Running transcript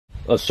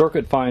a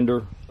circuit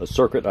finder, a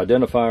circuit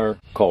identifier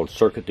called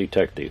Circuit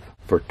Detective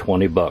for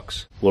 20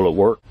 bucks. Will it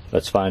work?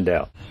 Let's find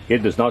out. It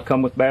does not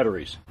come with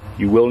batteries.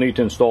 You will need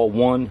to install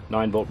one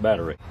 9-volt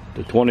battery.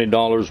 The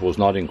 $20 was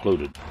not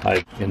included.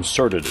 I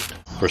inserted it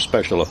for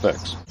special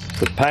effects.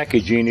 The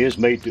packaging is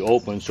made to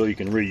open so you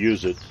can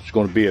reuse it. It's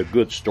going to be a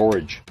good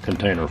storage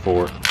container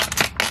for it.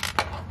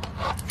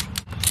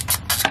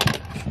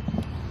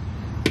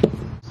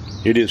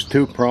 It is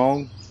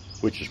 2-pronged,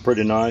 which is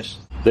pretty nice.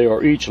 They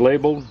are each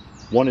labeled.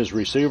 One is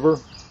receiver,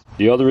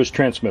 the other is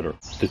transmitter.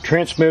 The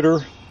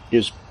transmitter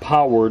is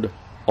powered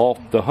off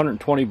the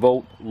 120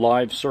 volt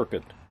live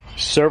circuit.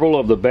 Several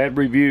of the bad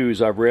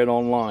reviews I've read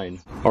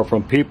online are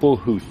from people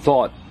who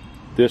thought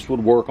this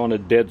would work on a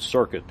dead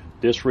circuit.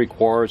 This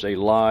requires a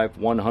live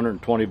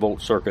 120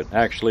 volt circuit.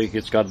 Actually,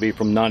 it's got to be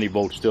from 90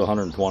 volts to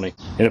 120.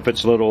 And if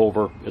it's a little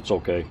over, it's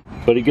okay.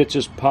 But it gets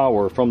its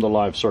power from the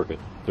live circuit.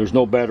 There's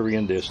no battery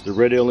in this. The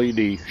red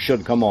LED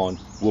should come on.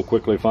 We'll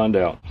quickly find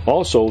out.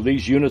 Also,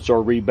 these units are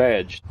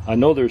rebadged. I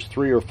know there's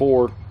 3 or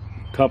 4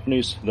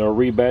 companies that are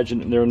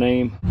rebadging their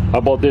name. I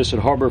bought this at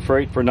Harbor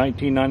Freight for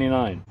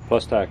 $19.99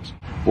 plus tax.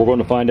 We're going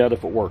to find out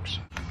if it works.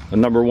 A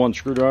number 1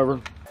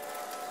 screwdriver.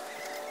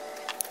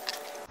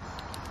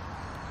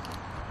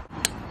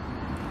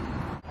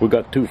 We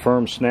got 2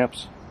 firm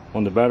snaps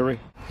on the battery.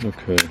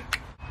 Okay.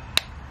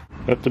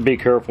 Have to be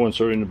careful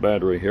inserting the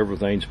battery.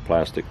 Everything's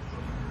plastic.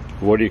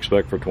 What do you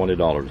expect for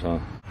 $20, huh?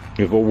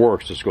 If it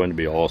works, it's going to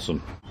be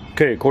awesome.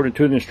 Okay, according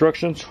to the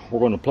instructions, we're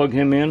going to plug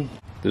him in.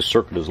 This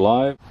circuit is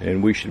live,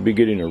 and we should be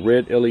getting a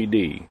red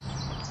LED.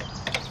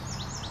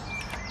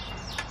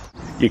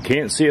 You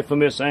can't see it from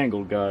this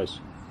angle, guys,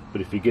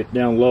 but if you get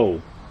down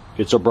low,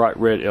 it's a bright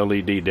red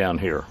LED down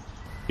here.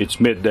 It's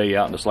midday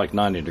out and it's like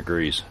 90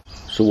 degrees.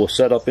 So we'll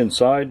set up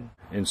inside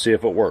and see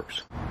if it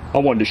works. I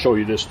wanted to show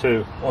you this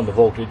too on the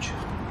voltage,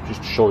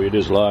 just to show you it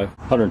is live.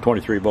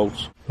 123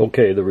 volts.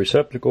 Okay, the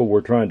receptacle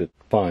we're trying to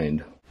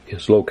find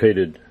is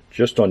located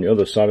just on the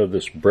other side of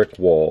this brick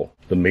wall.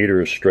 The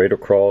meter is straight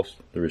across,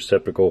 the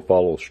receptacle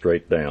follows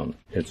straight down.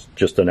 It's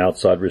just an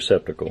outside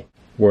receptacle.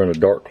 We're in a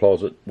dark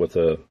closet with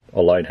a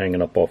light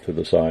hanging up off to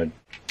the side.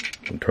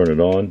 We'll turn it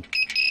on.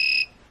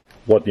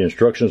 What the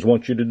instructions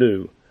want you to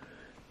do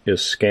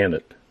is scan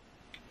it.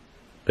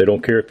 They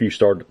don't care if you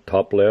start at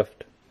top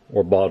left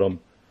or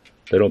bottom.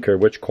 They don't care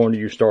which corner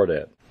you start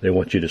at. They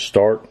want you to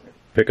start,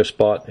 pick a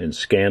spot and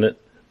scan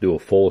it, do a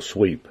full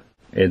sweep,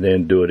 and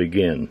then do it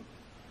again.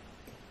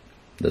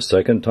 The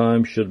second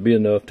time should be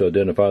enough to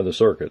identify the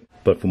circuit,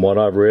 but from what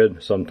I've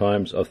read,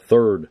 sometimes a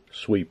third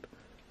sweep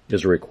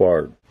is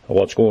required.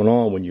 What's going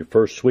on when you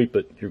first sweep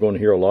it, you're going to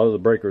hear a lot of the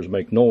breakers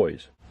make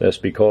noise. That's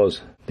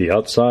because the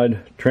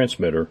outside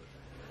transmitter,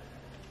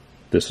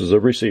 this is a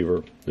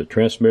receiver, the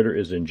transmitter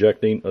is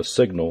injecting a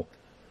signal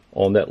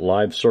on that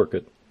live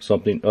circuit,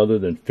 something other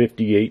than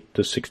 58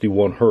 to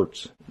 61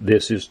 hertz.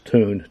 This is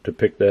tuned to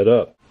pick that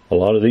up. A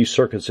lot of these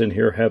circuits in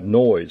here have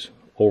noise.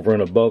 Over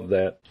and above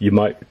that, you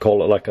might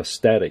call it like a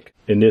static,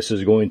 and this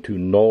is going to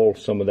null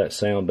some of that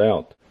sound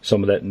out,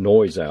 some of that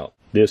noise out.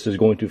 This is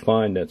going to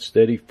find that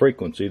steady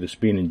frequency that's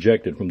being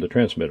injected from the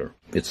transmitter.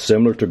 It's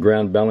similar to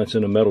ground balance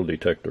in a metal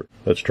detector.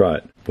 Let's try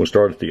it. We'll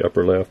start at the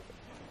upper left.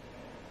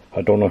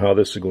 I don't know how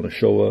this is going to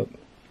show up.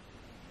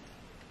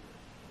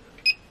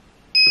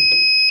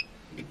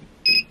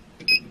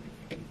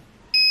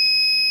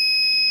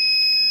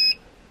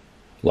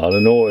 A lot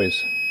of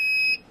noise.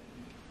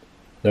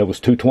 That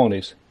was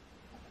 220s.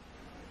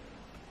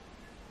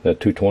 That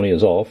 220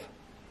 is off.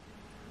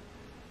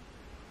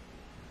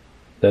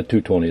 That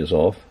 220 is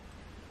off.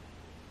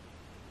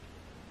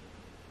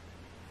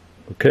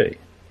 Okay.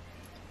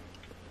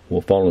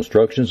 We'll follow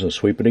instructions and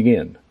sweep it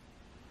again.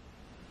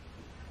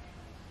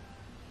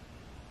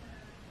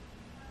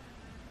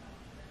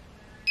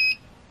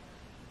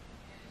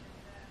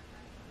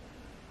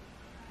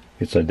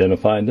 It's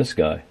identifying this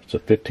guy. It's a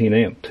 15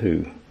 amp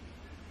too.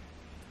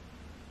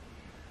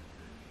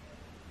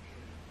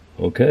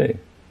 Okay.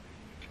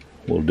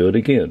 We'll do it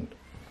again.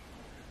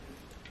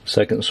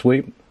 Second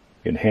sweep, you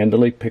can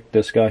handily pick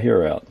this guy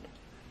here out.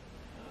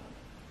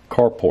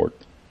 Carport.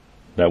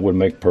 That would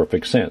make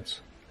perfect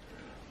sense.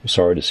 I'm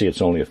sorry to see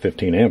it's only a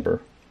 15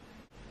 ampere.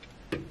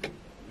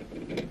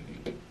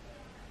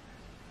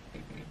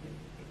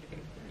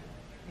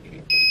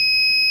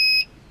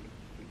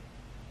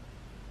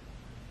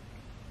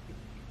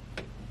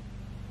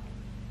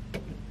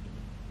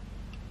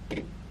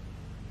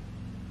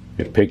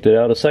 It picked it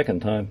out a second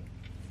time.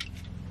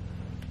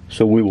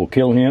 So we will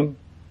kill him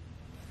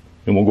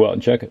and we'll go out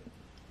and check it.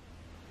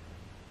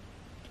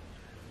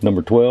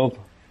 Number 12,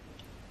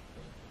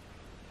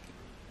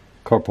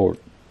 carport.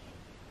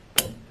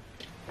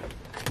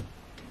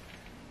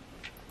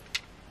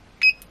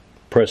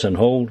 Press and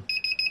hold,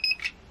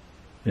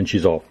 and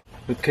she's off.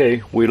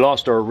 Okay, we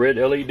lost our red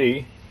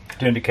LED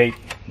to indicate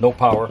no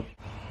power.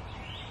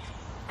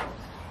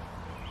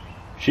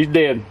 She's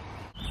dead.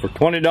 For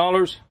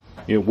 $20,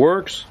 it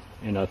works,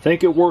 and I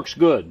think it works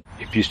good.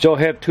 If you still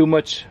have too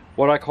much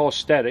what I call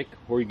static,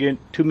 or you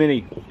get too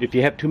many, if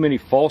you have too many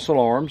false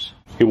alarms,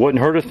 it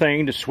wouldn't hurt a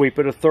thing to sweep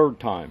it a third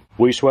time.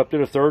 We swept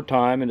it a third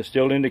time and it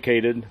still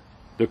indicated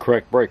the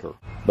correct breaker.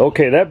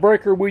 Okay, that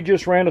breaker we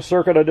just ran a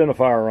circuit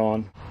identifier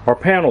on. Our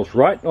panel's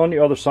right on the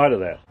other side of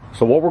that.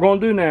 So what we're going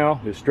to do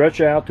now is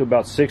stretch out to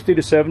about 60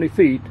 to 70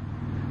 feet.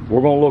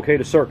 We're going to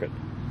locate a circuit.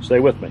 Stay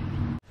with me.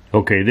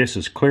 Okay, this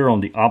is clear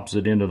on the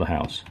opposite end of the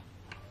house.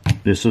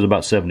 This is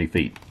about 70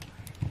 feet.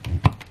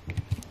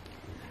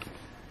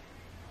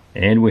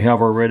 And we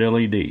have our red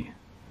LED.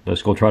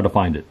 Let's go try to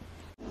find it.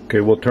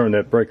 Okay, we'll turn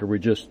that breaker we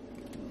just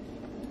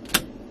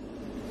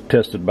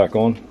tested back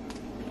on.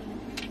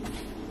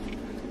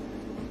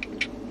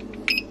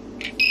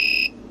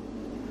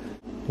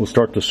 We'll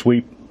start the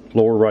sweep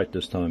lower right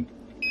this time.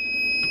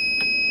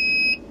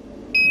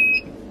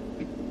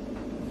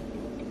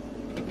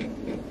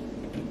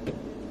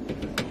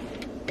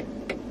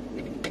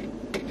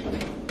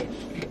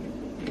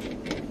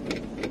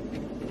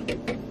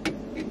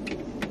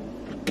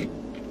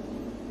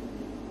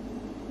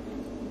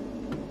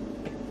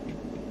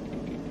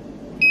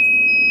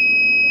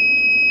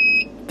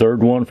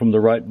 Third one from the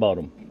right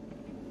bottom.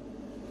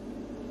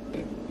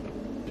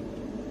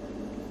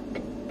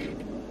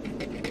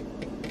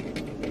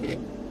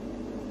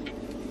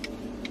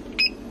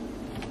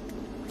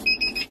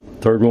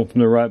 Third one from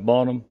the right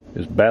bottom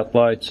is bath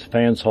lights,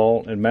 fans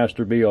hall, and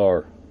master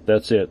BR.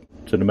 That's it.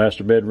 It's in the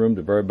master bedroom,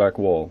 the very back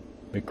wall.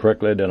 We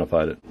correctly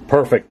identified it.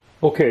 Perfect.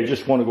 Okay,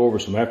 just want to go over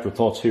some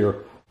afterthoughts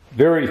here.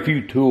 Very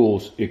few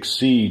tools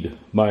exceed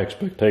my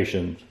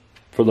expectations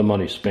for the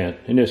money spent.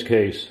 In this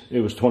case,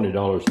 it was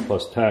 $20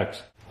 plus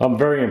tax. I'm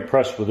very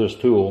impressed with this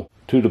tool,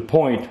 to the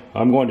point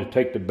I'm going to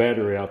take the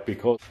battery out,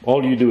 because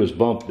all you do is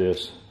bump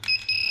this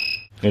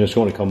and it's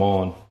going to come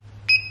on.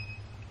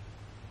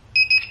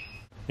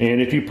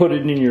 And if you put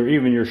it in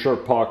even your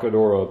shirt pocket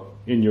or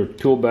in your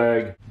tool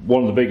bag,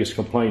 one of the biggest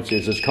complaints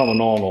is it's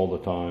coming on all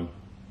the time.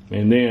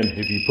 And then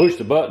if you push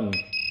the button,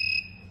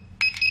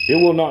 it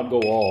will not go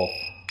off.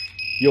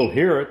 You'll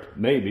hear it,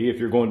 maybe, if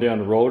you're going down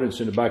the road and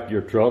it's in the back of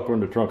your truck or in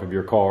the trunk of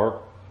your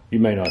car. You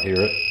may not hear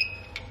it.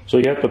 So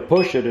you have to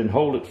push it and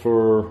hold it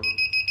for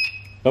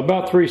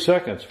about 3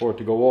 seconds for it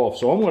to go off.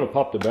 So I'm going to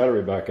pop the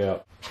battery back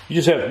out. You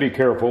just have to be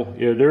careful.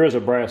 Yeah, there is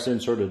a brass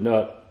inserted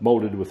nut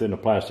molded within the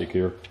plastic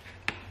here.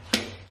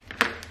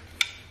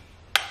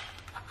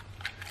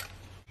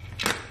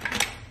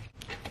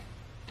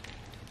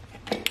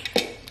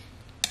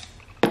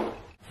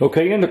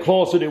 Okay, in the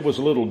closet it was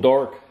a little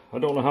dark. I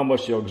don't know how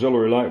much the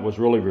auxiliary light was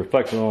really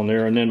reflecting on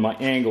there, and then my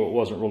angle, it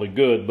wasn't really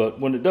good, but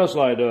when it does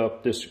light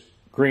up, this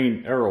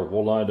green arrow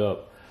will light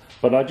up.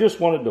 But I just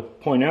wanted to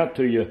point out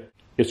to you,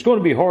 it's going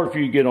to be hard for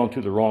you to get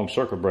onto the wrong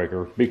circuit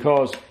breaker,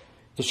 because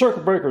the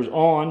circuit breaker is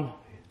on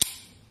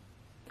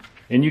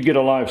and you get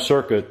a live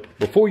circuit.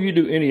 Before you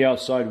do any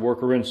outside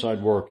work or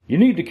inside work, you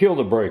need to kill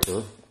the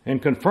breaker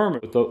and confirm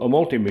it with a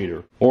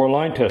multimeter or a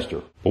line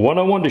tester. But what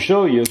I wanted to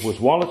show you was,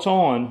 while it's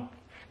on,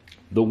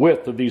 the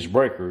width of these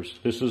breakers.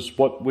 This is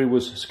what we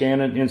was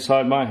scanning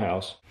inside my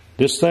house.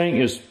 This thing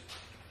is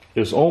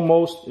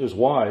almost as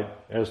wide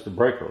as the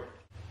breaker.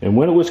 And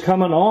when it was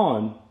coming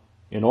on,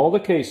 in all the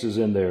cases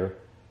in there,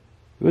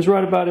 it was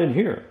right about in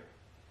here.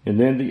 And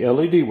then the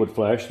LED would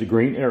flash, the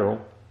green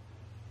arrow.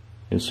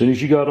 And as soon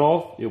as you got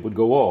off, it would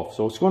go off.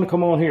 So it's going to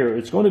come on here.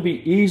 It's going to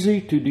be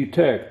easy to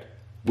detect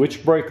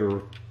which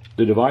breaker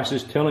the device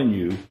is telling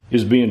you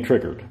is being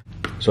triggered.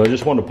 So I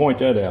just want to point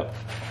that out.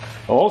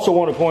 I also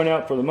want to point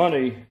out, for the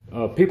money,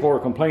 people are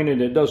complaining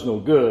it does no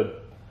good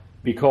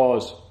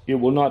because it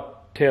will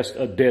not test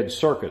a dead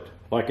circuit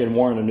like in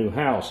wiring a new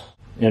house.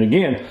 And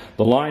again,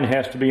 the line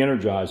has to be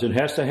energized. It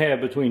has to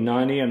have between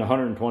 90 and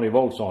 120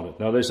 volts on it.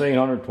 Now they say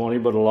 120,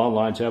 but a lot of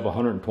lines have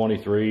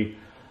 123.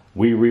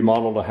 We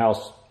remodeled a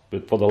house,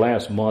 but for the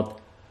last month,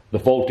 the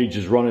voltage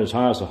is running as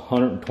high as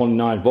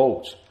 129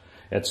 volts.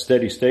 At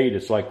steady state,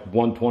 it's like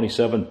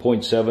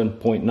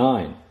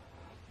 127.7.9.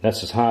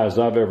 That's as high as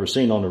I've ever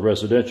seen on the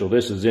residential.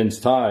 This is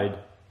inside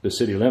the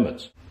city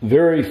limits.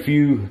 Very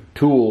few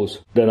tools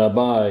that I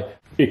buy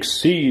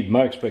exceed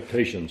my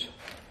expectations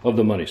of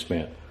the money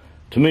spent.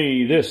 To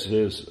me, this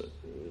is,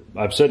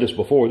 I've said this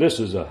before, this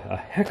is a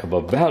heck of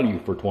a value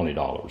for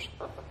 $20.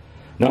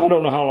 Now, I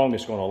don't know how long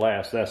it's going to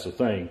last, that's the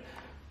thing.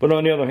 But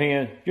on the other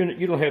hand,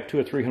 you don't have $200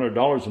 or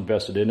 $300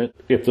 invested in it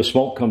if the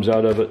smoke comes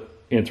out of it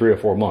in 3 or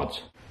 4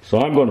 months. So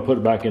I'm going to put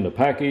it back in the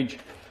package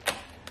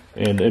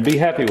and be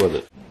happy with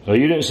it. So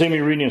you didn't see me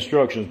read the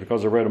instructions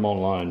because I read them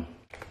online.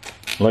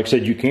 Like I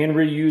said, you can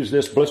reuse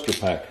this blister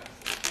pack.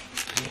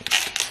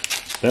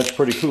 That's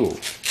pretty cool.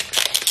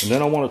 And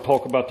then I want to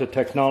talk about the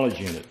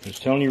technology in it. It's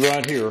telling you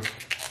right here,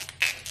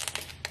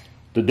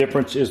 the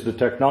difference is the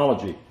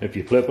technology. If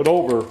you flip it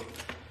over,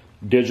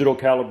 digital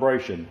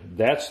calibration.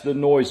 That's the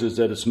noises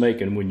that it's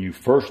making when you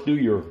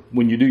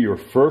do your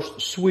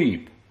first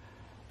sweep.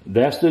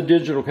 That's the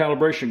digital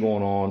calibration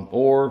going on.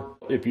 Or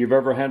if you've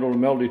ever handled a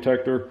metal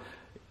detector,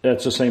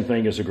 that's the same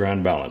thing as a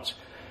ground balance.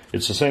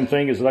 It's the same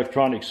thing as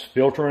electronics,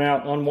 filtering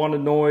out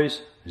unwanted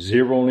noise,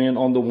 zeroing in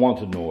on the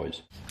wanted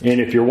noise. And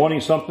if you're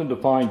wanting something to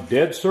find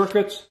dead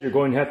circuits, you're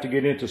going to have to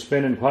get into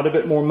spending quite a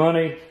bit more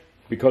money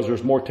because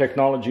there's more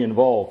technology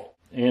involved.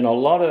 And a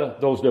lot of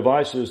those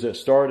devices that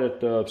start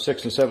at $600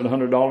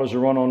 and $700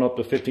 and run on up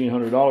to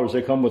 $1,500,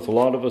 they come with a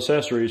lot of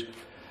accessories.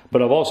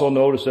 But I've also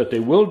noticed that they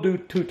will do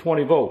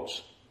 220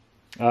 volts.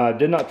 I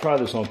did not try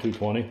this on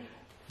 220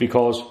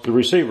 because the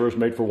receiver is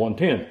made for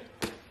 110.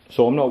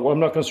 So I'm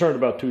not concerned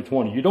about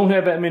 220. You don't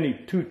have that many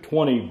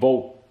 220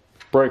 volt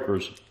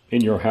breakers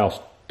in your house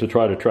to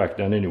try to track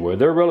down anywhere.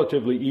 They're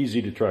relatively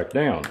easy to track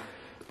down,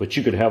 but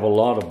you could have a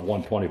lot of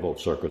 120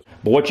 volt circuits.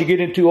 But what you get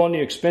into on the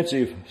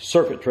expensive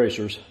circuit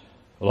tracers,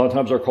 a lot of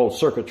times they're called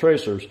circuit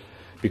tracers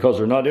because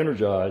they're not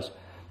energized,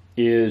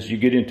 is you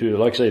get into,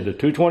 like I say, the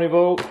 220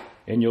 volt,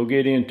 and you'll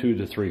get into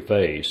the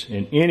 3-phase.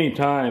 And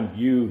anytime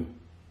you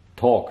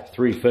talk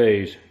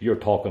 3-phase, you're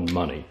talking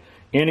money.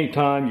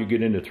 Anytime you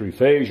get into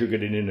 3-phase, you're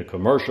getting into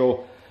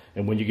commercial.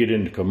 And when you get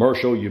into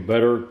commercial, you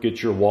better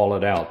get your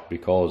wallet out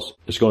because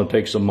it's going to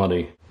take some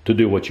money to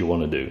do what you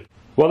want to do.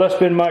 Well, that's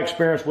been my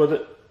experience with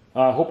it.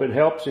 I hope it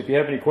helps. If you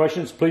have any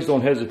questions, please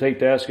don't hesitate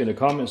to ask in the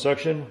comment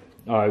section.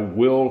 I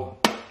will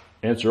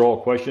answer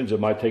all questions. It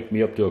might take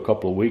me up to a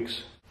couple of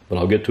weeks, but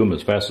I'll get to them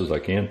as fast as I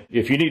can.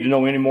 If you need to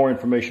know any more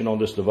information on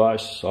this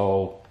device,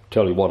 I'll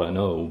tell you what I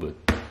know,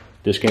 but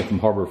this came from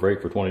Harbor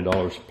Freight for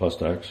 $20 plus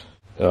tax.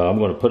 I'm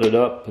going to put it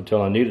up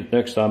until I need it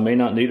next time. May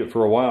not need it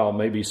for a while,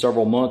 maybe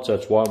several months.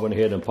 That's why I went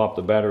ahead and popped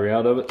the battery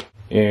out of it.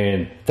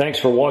 And thanks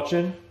for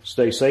watching.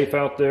 Stay safe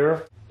out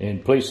there,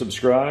 and please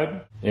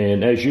subscribe.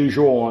 And as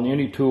usual, on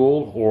any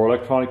tool or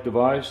electronic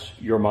device,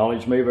 your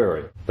mileage may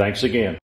vary. Thanks again.